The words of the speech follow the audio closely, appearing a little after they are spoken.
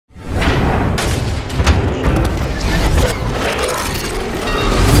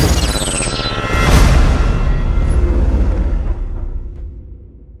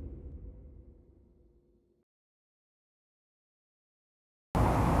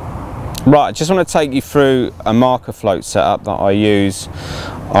Right, I just want to take you through a marker float setup that I use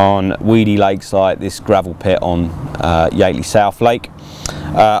on weedy lakes like this gravel pit on Yateley South Lake.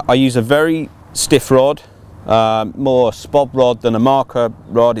 I use a very stiff rod, more spob rod than a marker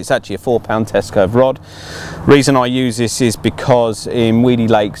rod. It's actually a 4-pound test curve rod. Reason I use this is because in weedy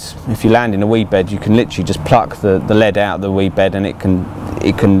lakes, if you land in a weed bed, you can literally just pluck the lead out of the weed bed and it can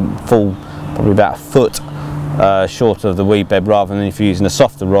fall probably about a foot short of the weed bed, rather than if you're using a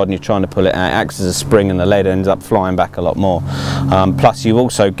softer rod and you're trying to pull it out. It acts as a spring and the lead ends up flying back a lot more. Plus you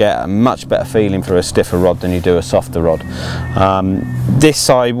also get a much better feeling for a stiffer rod than you do a softer rod. This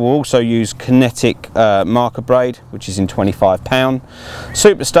I will also use kinetic marker braid, which is in 25-pound.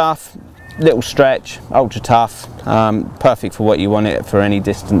 Super stuff, little stretch, ultra tough, perfect for what you want it for any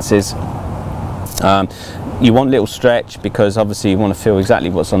distances. You want little stretch because obviously you want to feel exactly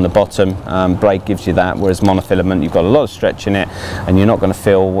what's on the bottom. Braid gives you that, whereas monofilament, you've got a lot of stretch in it and you're not going to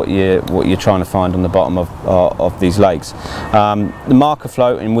feel what you're trying to find on the bottom of these lakes. The marker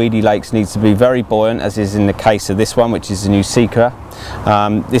float in weedy lakes needs to be very buoyant, as is in the case of this one, which is a new Seeker.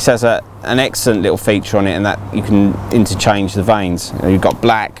 This has an excellent little feature on it, in that you can interchange the veins. You've got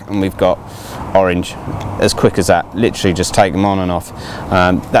black and we've got orange as quick as that. Literally just take them on and off.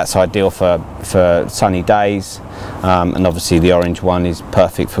 That's ideal for sunny days, and obviously the orange one is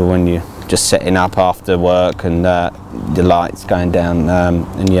perfect for when you're just setting up after work and the lights going down,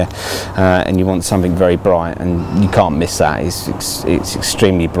 and you want something very bright, and you can't miss that. It's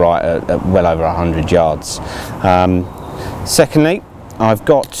extremely bright at well over 100 yards. Secondly, I've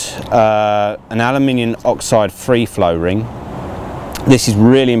got an aluminium oxide free flow ring. This is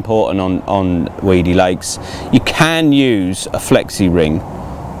really important on weedy lakes. You can use a flexi ring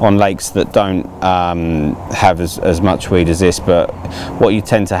on lakes that don't have as much weed as this, but what you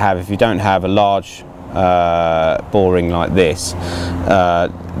tend to have, if you don't have a large bore ring like this,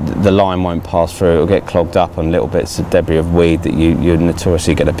 the line won't pass through. It'll get clogged up on little bits of debris of weed that you're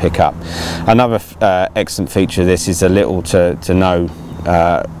notoriously going to pick up. Another excellent feature of this is a little to no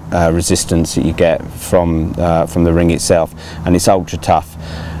resistance that you get from the ring itself, and it's ultra tough.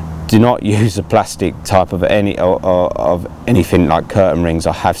 Do not use a plastic type of anything like curtain rings.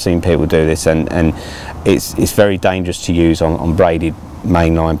 I have seen people do this, and it's very dangerous to use on braided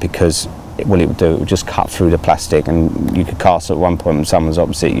mainline, because it will just cut through the plastic, and you could cast at one point when someone's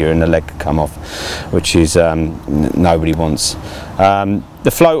opposite you and the leg could come off, which is nobody wants. The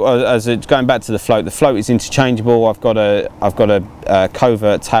float, going back to the float is interchangeable. I've got a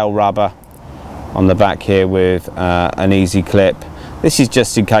covert tail rubber on the back here with an easy clip. This is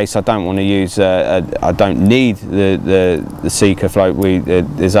just in case I don't want to use, I don't need the Seeker float.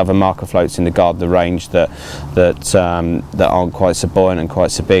 There's other marker floats in the Gardner range that aren't quite so buoyant and quite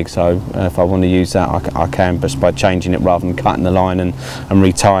so big. So if I want to use that, I can, just by changing it rather than cutting the line and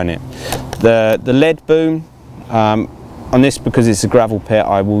retying it. The lead boom on this, because it's a gravel pit,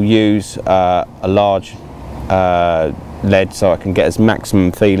 I will use a large lead, so I can get as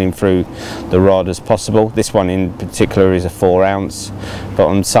maximum feeling through the rod as possible. This one in particular is a 4 ounce, but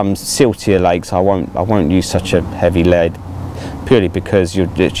on some siltier lakes I won't use such a heavy lead, purely because you're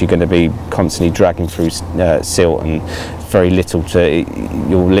literally going to be constantly dragging through silt, and very little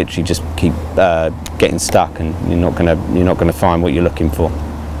you'll literally just keep getting stuck, and you're not going to find what you're looking for.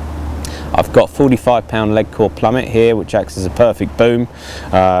 I've got 45-pound lead core plummet here, which acts as a perfect boom.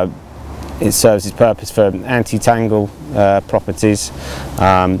 It serves its purpose for anti-tangle properties.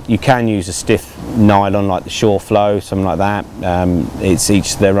 You can use a stiff nylon like the Shore Flow, something like that. It's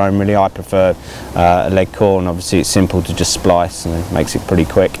each their own really. I prefer a lead core, and obviously it's simple to just splice and it makes it pretty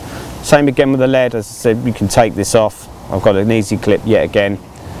quick. Same again with the lead. As I said, you can take this off. I've got an easy clip yet again.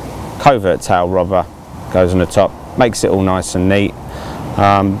 Covert tail rubber goes on the top, makes it all nice and neat.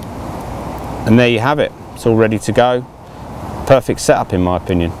 And there you have it. It's all ready to go. Perfect setup in my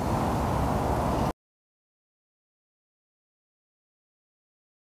opinion.